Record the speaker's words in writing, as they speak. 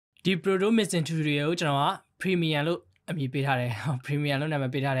ဒီ Proto Mixing Tutorial ကိုကျွန်တော်က Premium လို့အမည်ပေးထားတယ် Premium လို့နာမ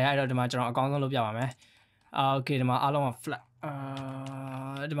ည်ပေးထားတယ်အဲ့တော့ဒီမှာကျွန်တော်အကောင်းဆုံးလုပ်ပြပါမယ်Okay ဒီမှာအားလုံးက flat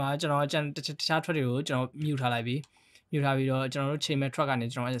ဒီမှာကျွန်တော်တခြား track တွေကိုကျွန်တော် mute ထားလိုက်ပြီ mute ထားပြီးတော့ကျွန်တော်တို့ချိန်မဲ့ track ကနေ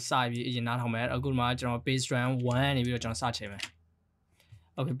ကျွန်တော်စပြီးအရင်နားထောင်မယ်အခုဒီမှာကျွန်တော် bass drum 1နေပြီးတော့ကျွန်တော်စချိန်မယ်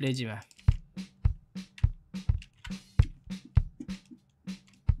Okay play ကြည့်မယ်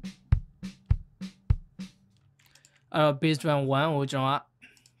bass drum 1ကိုကျွန်တော်က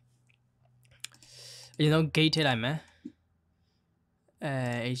အရင်ဆုံး gate ထည့်လိုက်မယ်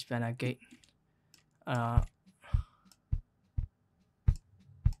H banner gate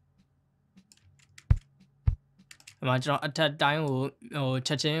ဒီမှာကျွန်တော်အထက်တိုင်းကိုချ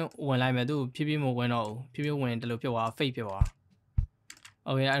က်ချင်းဝင်လိုက်မယ်သူဖြည်းဖြည်းမဝင်တော့ဘူးဖြည်းဖြည်းဝင်တယ်လို့ဖြစ်သွား fake ဖြစ်သွား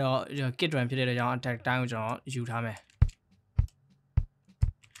Okay အဲ့တော့ kit drum ဖြစ်တဲ့ကြောင့်အထက်တိုင်းကိုကျွန်တော်ယူထားမယ်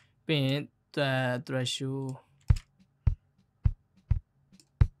ပြီးရင် threshold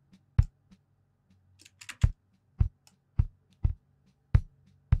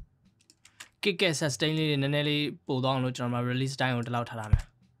kick က sustain လေးတွေနည်းနည်းလေးပို့သွားအောင်လို့ကျွန်တော် release time ကိုဒီလောက်ထားထားမယ်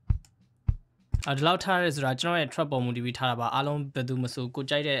ဒီလောက်ထားရဲဆိုတာကျွန်တော်ရဲ့ track ပုံမူတည်ပြီးထားတာပါအားလုံးဘယ်သူမဆိုကို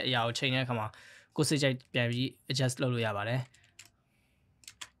ကြိုက်တဲ့အရာကိုချိန်တဲ့အခါမှာကိုစိတ်ကြိုက်ပြန်ပြီး adjust လုပ်လို့ရပါတယ်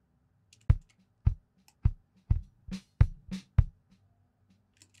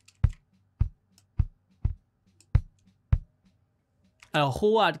အဲ့တော့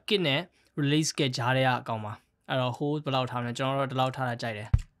hold က kit နဲ့ release ကကြားထဲကအကောင်ပါအဲ့တော့ hold ဘယ်လောက်ထားမလဲကျွန်တော်တို့ဒီလောက်ထားတာကြိုက်တ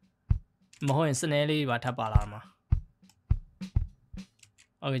ယ်မဟုတ်ရင် snare လေးပါထပ်ပါလာမှာ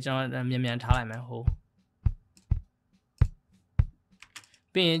Okay ကျွန်တော်မြန်ထားလိုက်မယ် hold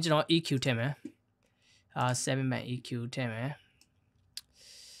ပြီးရင်ကျွန်တော် EQ ထည့်မယ်7 band EQ ထည့်မယ်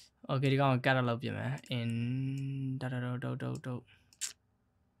Okay ဒီကောင် cut လုပ်ပြင်မယ် in ကျွန်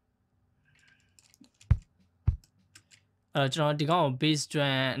တော်ဒီကောင်ကို bass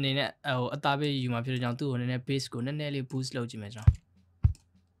drum အနေနဲ့အသားပေးယူမှာဖြစ်တဲ့ကြောင့်သူ့ကိုနည်းနည်း bass ကိုနည်းနည်းလေး boost လုပ်ကြည့်မယ်ကျွန်တော်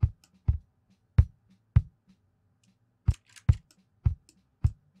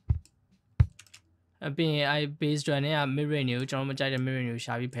ပြီးရင် bass drum နဲ့ mid range ကိုကျွန်တော်မကြိုက်တဲ့ mid range ကို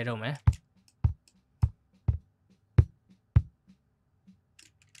ရှာပြီးဖယ်ထုတ်မယ်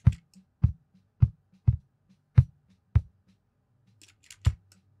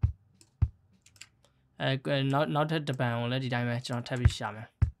နောက်ထပ်တစ်ပန်ကိုလည်းဒီတိုင်းပဲကျွန်တော်ထပ်ပြီးရှာမယ်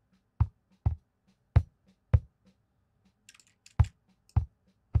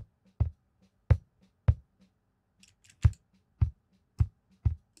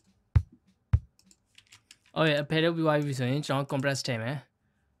အဖယ်ထုတ်ပြီးသွားပြီဆိုရင်ကျွန်တော် compress ထည့်မယ်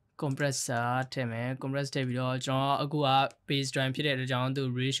compressor ထည့်မယ် compress ထည့်ပြီးတော့ကျွန်တော်အခုက bass drum ဖြစ်တဲ့အတွက်ကြောင့်သူ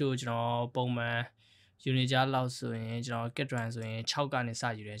ratio ကျွန်တော်ပုံမှန်ယူနေကြလောက်ဆိုရင်ကျွန်တော် kit drum ဆိုရင်6ကနေစ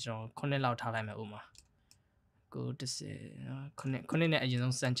ယူတယ်ကျွန်တော်9လောက်ထားလိုက်မယ်ဥမာကို10ခုနှစ်နဲ့အရင်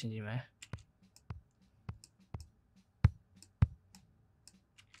ဆုံးစမ်းချင်ကြည့်မယ်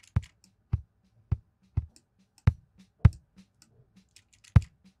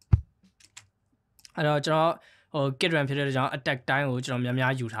အဲ့တော့ကျွန်တော်kit drum ဖြစ်တဲ့ကြောင့် attack တိုင်းကိုကျွန်တော်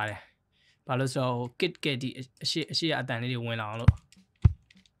များယူထားတယ်ဘာလို့ဆိုတော့kit ကဒီအရှိအတန်လေးတွေဝင်လာအောင်လို့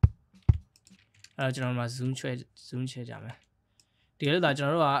အဲ့တော့ကျွန်တော်မှာ zoom ချဲကြမယ်ဒီလိုသာကျွန်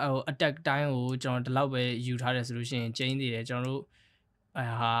တော်တို့ကattack တိုင်းကိုကျွန်တော်ဒီလောက်ပဲယူထားတယ်ဆိုလို့ရှိရင်ကျင်းသေးတယ်ကျွန်တော်တို့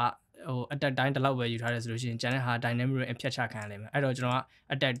attack တိုင်းဒီလောက်ပဲယူထားတယ်ဆိုလို့ရှိရင်ကျန်တဲ့ဟာ dynamic range အဖြတ်ချခံရလိမ့်မယ်အဲ့တော့ကျွန်တော်က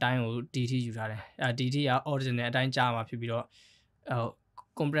attack တိုင်းကို DT ယူထားတယ်DT က original အတိုင်းကြားမှာဖြစ်ပြီးတော့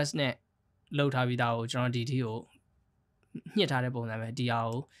compress နဲ့လောက်ထားပြီးသားကိုကျွန်တော် DT ကိုညှစ်ထားတဲ့ပုံစံပဲဒီဟာ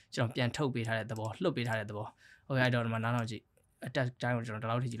ကိုကျွန်တော်ပြန်ထုတ်ပေးထားတဲ့သဘောလှုပ်ပေးထားတဲ့သဘော Okay အဲ့တော့ဒီမှာနားထောင်ကြည့် attack တိုင်းကိုကျွန်တော်ဒီ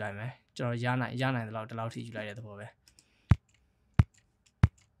လောက်ထိယူလိုက်မယ်ကျွန်တော်ရနိုင်တဲ့လောက်ဒီလောက်ထိယူလိုက်တဲ့သဘောပဲ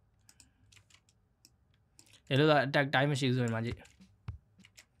ဒီလိုသာ attack တိုင်းမရှိဘူးဆိုရင်မှကြည့်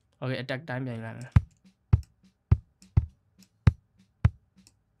Okay attack တိုင်းပြန်ယူလိုက်မယ်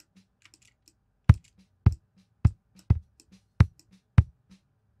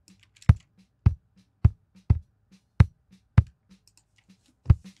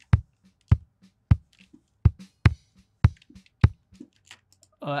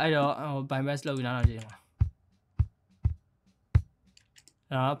အဲ့တော့ bypass လုပ်ပြီးနားထောင်ကြည့်မှာ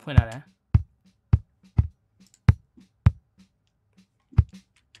ဖွင့်လာတယ်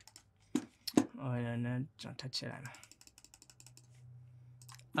ကျွန်တော်ထပ်ချက်လိုက်မယ်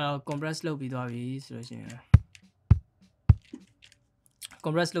compress လုပ်ပြီးသွားပြီဆိုလို့ရှိရင်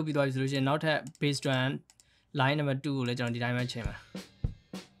နောက်ထပ် bass drum line number 2ကိုလည်းကျွန်တော်ဒီတိုင်းပဲချိန်မယ်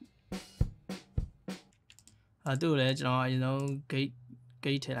သူ့ကိုလည်းကျွန်တော်အရင်ဆုံး gate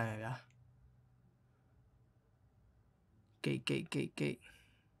ထည့်လိုက်မယ်ဗျာ gate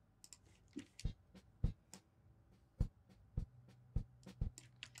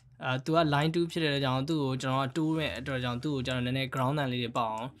သူက line 2ဖြစ်တဲ့ကြောင့်သူ့ကိုကျွန်တော်က2ရဲ့အတွက်ကြောင့်သူ့ကိုကျွန်တော်နည်းနည်း ground တန်လေးတွေပေါ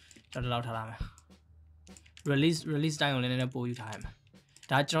က်အောင်ကျွန်တော်လောက်ထားရမယ် release time ကိုလည်းနည်းနည်းပို့ယူထားရမယ်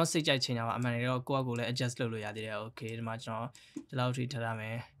ဒါကျွန်တော်စိတ်ကြိုက်ချင်တာပါအမှန်တကယ်တော့ကိုယ့်အကိုလည်း adjust လုပ်လို့ရသေးတယ် okay ဒီမှာကျွန်တော်ဒီလောက်ထိထားရမ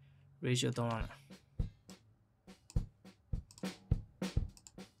ယ် ratio 3လောက်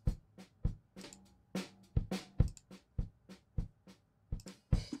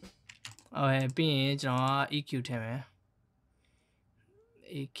ပြီးရင်ကျွန်တော်က EQ ထည့်မယ်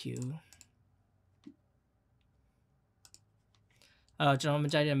EQ ကျွန်တော်မ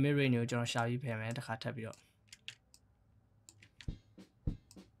ကြိုက်တဲ့ mid range ကိုကျွန်တော်ရှာပြီးဖယ်မယ်တစ်ခါထပ်ပြီးတော့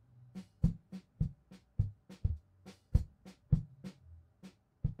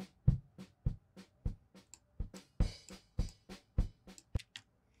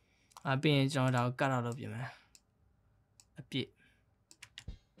ပြီးရင်ကျွန်တော်ဒါကို cut out လုပ်ပြင်မယ်အပြည့်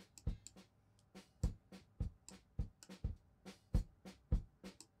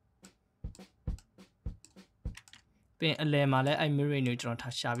ပြီးရင်အလယ်မှာလည်းအဲ့ mid range ကိုကျွန်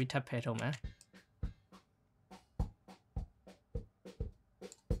တော်ရှာပြီးထပ်ဖယ်ထုတ်မယ်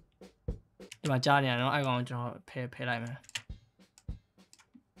ဒီမှာကြားနေရနော်အဲ့ကောင်ကျွန်တော်ဖယ်လိုက်မယ်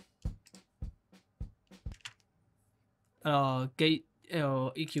gate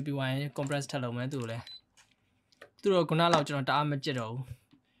EQ ပြီးသွားရင် compress ထပ်လုပ်မယ်သူ့ကိုလည်းသူတို့ခုနလောက်ကျွန်တော်တအားမကြည့်တော့ဘူး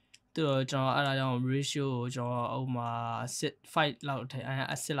သူတို့ကျွန်တော်အဲ့ဒါကြောင့် ratio ကိုကျွန်တော်ဥမာ5လောက်ထည့်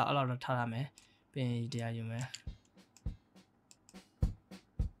6လောက်အဲ့လောက်တော့ထားရမယ်ပြီးရင်တရားယူမယ်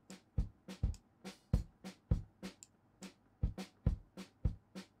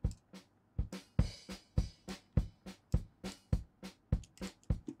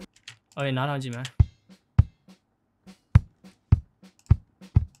နားထောင်ကြည့်မယ်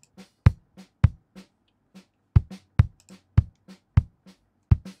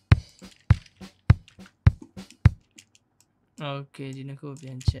Okay ဒီနှစ်ခုပြ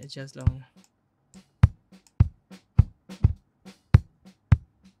န်ချက် adjust လုပ်မယ်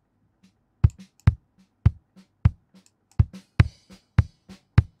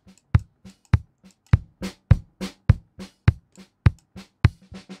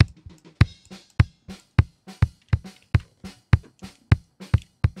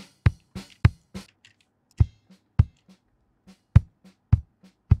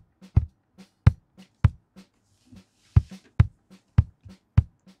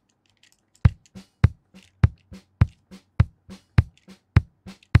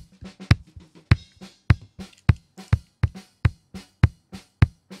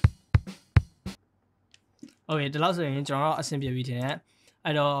Okay ဒီလောက်ဆိုရင်ကျွန်တော်အဆင်ပြေပြီထင်တယ်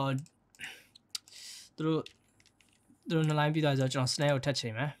အဲ့တော့သူတို့နှစ် line ပြီးသွားဆိုတော့ကျွန်တော် snare ကိုထပ်ချိ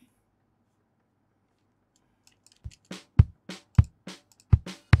န်မယ်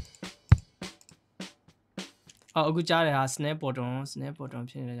အခုကြားတယ်ဟာ snare button ဖြစ်နေ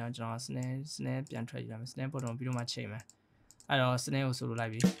တဲ့ကြောင့်ကျွန်တော် snare ပြန်ထွက်ယူရမယ် snare button ပြီးတော့မှချိန်မယ်အဲ့တော့ snare ကိုဆိုလိုလို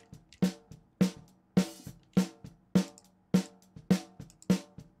က်ပြီ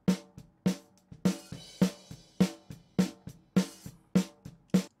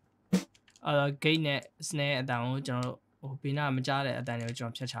gate နဲ့ snare အတန်ကိုကျွန်တော်တို့ဘေးနားမကြားတဲ့အတန်တွေကိုကျွ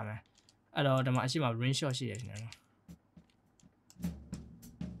န်တော်ဖြတ်ချမယ်အဲ့တော့ဒီမှာအရှိမ range shot ရှိတယ်ရှင်နော်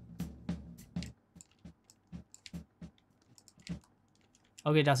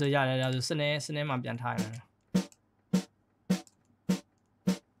Okay ဒါဆိုရတယ်ဒါဆို snare မှာပြန်ထားရမယ်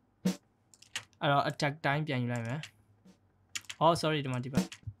အဲ့တော့ attack time ပြန်ယူလိုက်မယ်sorry ဒီမှာဒီပါ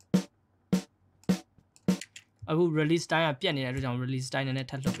အခု release time ကပြတ်နေတဲ့အတွက်ကြောင့် release time နဲ့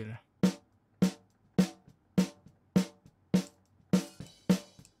ထပ်လုပ်ပေးမယ်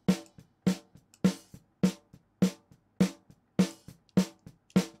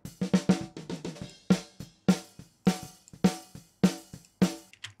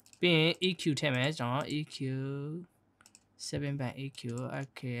ပြီးရင် EQ ထည့်မယ်ကျွန်တော် EQ 7 band EQ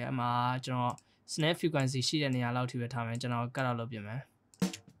okay အမှာကျွန်တော် snare frequency ရှိတဲ့နေရာလောက်ထိပဲထားမယ်ကျွန်တော် cut out လုပ်ပြင်မယ်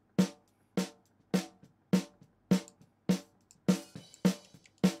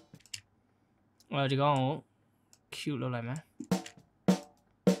ဒီကောင်ကို Q လုပ်လိုက်မယ်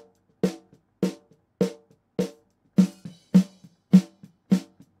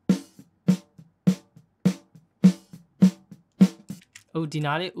ဒီ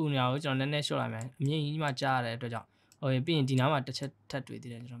နားလေးဦးနေအောင်ကျွန်တော်နည်းနည်းရှော့လိုက်မယ်အမြင့်ကြီးမှကြားရတဲ့အတွက်ကြောင့်ပြီးရင်ဒီနားမှာတစ်ချက်ထပ်တွေ့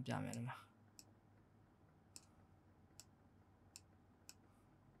သေးတယ်ကျွန်တော်ပြမယ်ဒီမှာ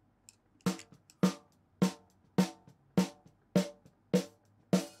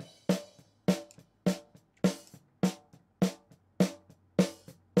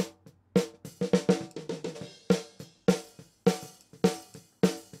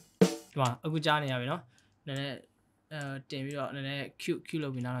ဒီမှာအခုကြားနေရပြီနော်နည်းနည်း တင်ပြီးတော့နည်းနည်း Q လု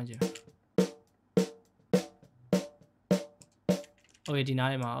ပ်ပြီးနားထောင်ကြည့် Okay ဒီနား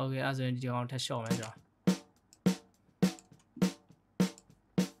ထဲမှာ Okay အဲ့ဆိုရင်ဒီကောင်ထပ် short မယ်ကျွန်တော်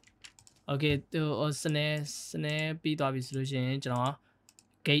Okay သူစနေပြီးသွားပြီဆိုလို့ရှိရင်ကျွန်တော်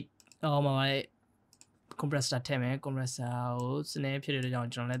gate မှာ compressor ထည့်မယ် compressor ကိုစနေဖြစ်တဲ့ကြောင့်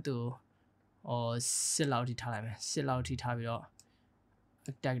ကျွန်တော်လည်းသူ့ကိုစစ်လောက်ထိထားလိုက်မယ်စစ်လောက်ထိထားပြီးတော့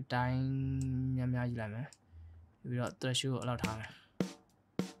attack တိုင်းများယူလိုက်မယ်ပြီးတော့ threshold ကိုအလောက်ထားမယ်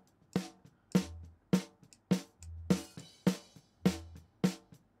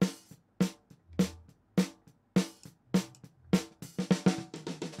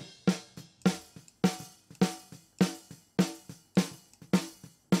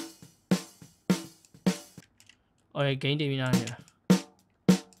Okay gain တင်ပြီးနားနေလား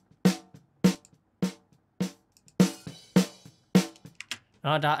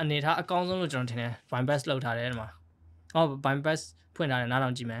နော်ဒါအနေထားအကောင်းဆုံးလို့ကျွန်တော်ထင်တယ် bind pass လောက်ထားတယ်ဒီမှာbind pass ဖွင့်ထားတယ်နားထော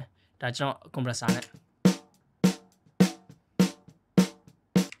င်ကြည့်မယ်ဒါကျွန်တော် compressor နဲ့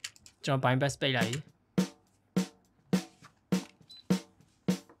ကျွန်တော် bind pass ပိတ်လိုက်ပြီ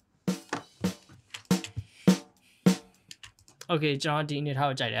Okay ကျွန်တော်ဒီအနေထား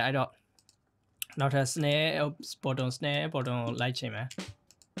ကိုကြိုက်တယ်အဲ့တော့နောက်ထပ် snare bottom ကိုလိုက်ချိန်မယ်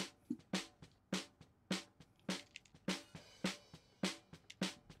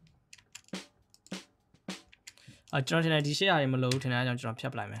ကျွန်တော်ထင်တယ်ဒီရှေ့ဟာတွေမလို့ထင်တယ်အကြောင်းကျွန်တော်ဖြ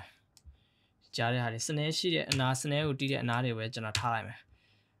တ်ပလိုက်မယ်ကြားတဲ့ဟာတွေ snare ရှိတဲ့အနာ snare ကိုတီးတဲ့အနာတွေပဲကျွန်တော်ထားလိုက်မယ်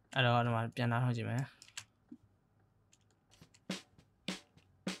အဲ့တော့ဒီမှာပြန်နားထောင်ကြည့်မယ်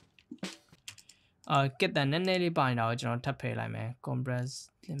ကက်တန်နည်းနည်းလေးပါနေတာကိုကျွန်တော်ထပ်ဖယ်လိုက်မယ် compress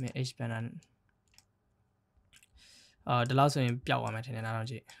limit h banner ဒီလောက်ဆိုရင်ပျောက်သွားမယ်ထင်တယ်နားထောင်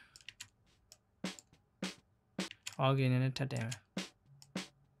ကြည့် Okay နည်းနည်းထပ်တယ်မယ်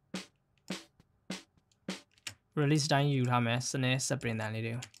release တိုင်းယူထားမယ် snare separate တန်လေး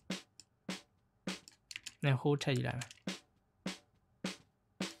တွေကိုနဲ့ hold ထည့်ယူလိုက်မယ်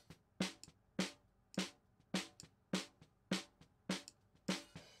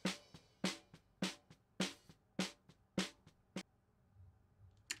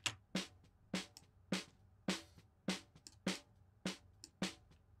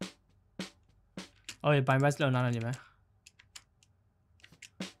Okay bind pass လောက်နားထောင်ကြည့်မယ်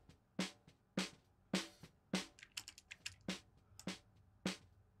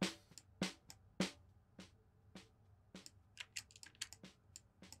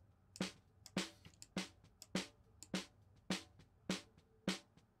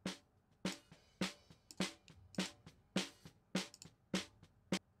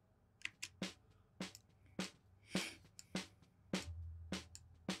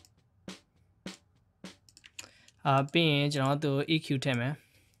ပြီးရင်ကျွန်တော်တို့ EQ ထည့်မယ်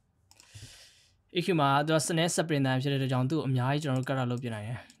EQ မှာသူက snare separate တန်ဖြစ်တဲ့အတွက်ကြောင့်သူ့အများကြီးကျွန်တော်တို့ cut လုပ်ပြနိုင်တ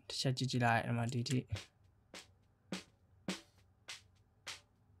ယ်တစ်ချက်ကြည့်လိုက်အဲ့မှာဒီထိ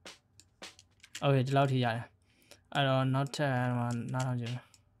Okay ဒီလောက်ထိရတယ်အဲ့တော့နောက်ထပ်မှာနားထောင်ကြည့်မ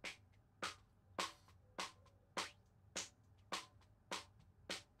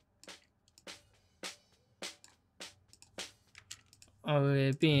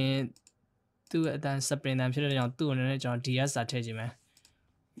ပြီးရင်သူ့အတန်း separate တန်ဖြစ်တဲ့ကြောင့်သူ့အနေနဲ့ကျွန်တော် DS စာထည့်ကြည့်မယ်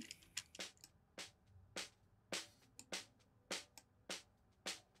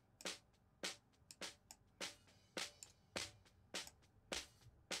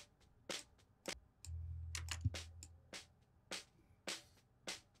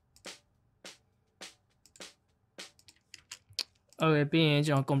Okay ပြီးရင်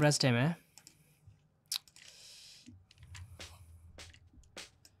ကျွန်တော် compress ထည့်မယ်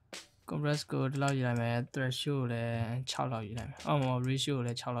compress ကိုဒီလောက်ယူလိုက်မယ် threshold ကိုလည်း6လောက်ယူလိုက်မယ်ratio ကိုလ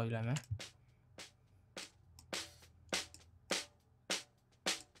ည်း6လောက်ယူလိုက်မယ်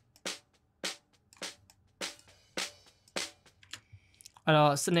အဲ့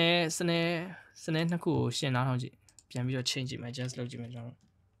တော့ snare နှစ်ခုကိုရှင်းနားထောင်ကြည့်ပြန်ပြီးတော့ချိန်ကြည့်မယ် adjust လုပ်ကြည့်မယ်ကျွန်တော်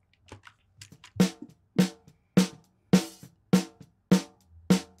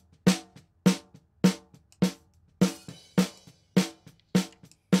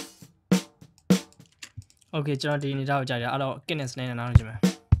Okay ကျွန်တော်ဒီအနေထားကိုကြာကြအဲ့တော့ kit နဲ့ snare နဲ့နားထောင်ကြည့်မယ်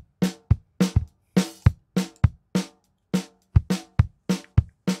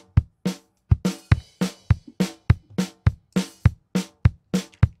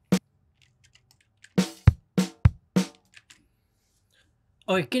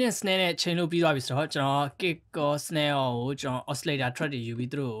Okay kit နဲ့ snare နဲ့ချိန်လို့ပြီးသွားပြီဆိုတော့ကျွန်တော် kit ကော snare ကိုကျွန်တော် oscillator track တွေယူ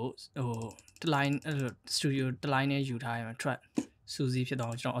ပြီးသူတို့ဟိုတ line studio တ line နဲ့ယူထားရမှာ track စူးစီးဖြစ်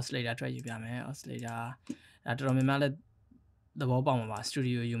တော့ကျွန်တော် oscillator track ယူပြမယ် oscillator တော်တော်များများလဲသဘောပေါက်မှာပါ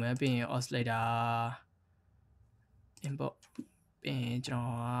studio ယူမယ်ပြီးရင် oscillator import ပြီးရင်ကျွန်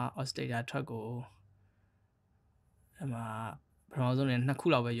တော်က oscillator ထွက်ကိုအဲ့မှာပထမဆုံးနဲ့2ခု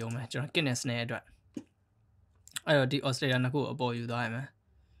လောက်ပဲယုံမယ်ကျွန်တော် kit နဲ့ snare အတွက်အဲ့တော့ဒီ oscillator 2ခုအပေါ်ယူသွားရမယ်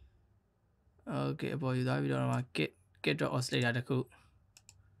okay အပေါ်ယူသွားပြီးတော့မှ kit အတွက် oscillator တစ်ခု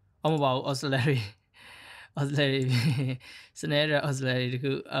မပါဘူး oscillatory snare အတွက် oscillatory တစ်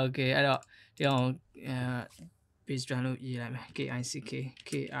ခု okay အဲ့တော့ဒီအောင်bass drum လို့ရေးလိုက်မယ် kick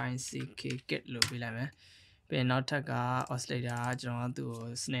kit လို့ပေးလိုက်မယ်ပြီးရင်နောက်ထပ်က oscillator ကကျွန်တော်ကသူ့ကို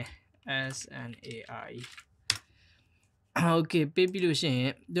snare snare okay ပေးပြီးလို့ရှိရ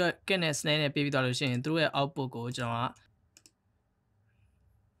င်သူက kit နဲ့ snare နဲ့ပေးပြီးသွားလို့ရှိရင်သူတို့ရဲ့ output ကိုကျွန်တော်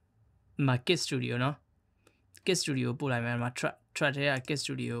ကkit studio เนาะ kit studio ပို့လိုက်မယ်မှာ track ထဲက kit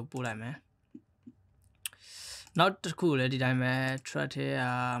studio ပို့လိုက်မယ်နောက်တစ်ခုလည်းဒီတိုင်းပဲ track ထဲက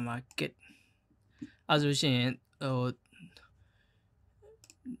မှာ kit အဲ့ဆိုရှင်ဟို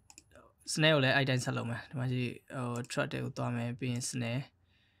snare ကိုလည်းအဲ့တိုင်းဆက်လုပ်မယ်ဒီမှာကြီးtrack တွေကိုသွားမယ်ပြီးရင် snare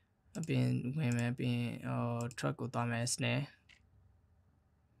ပြီးရင်ဝင်မယ်ပြီးရင်track ကိုသွားမယ် snare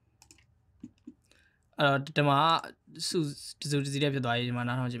အဲ့တော့ဒီမှာစုတစုတစည်းတဲ့ဖြစ်သွားပြီဒီမှာ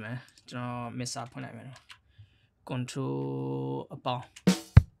နားထောင်ကြည့်မယ်ကျွန်တော် mixer ဖွင့်လိုက်မယ်နော် control အပေါင်း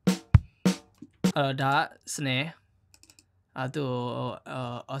အဲ့တော့ဒါ snare သူ့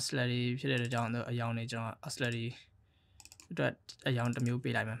oscillatory ဖြစ်တဲ့အတွက်ကြောင့်အရောင်တွေကျွန်တော် oscillatory အတွက်အရောင်တစ်မျိုး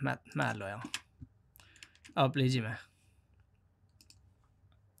ပေးလိုက်မယ်မှတ်လွယ်အောင်play ကြည့်မယ်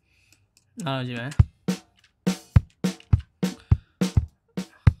နောက်ကြည့်မယ်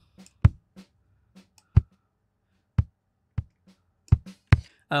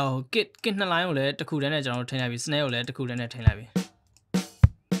kit နှစ်လိုင်းကိုလည်းတစ်ခုတည်းနဲ့ကျွန်တော်တို့ထိန်းလိုက်ပြီ snare ကိုလည်းတစ်ခုတည်းနဲ့ထိန်းလိုက်ပြီ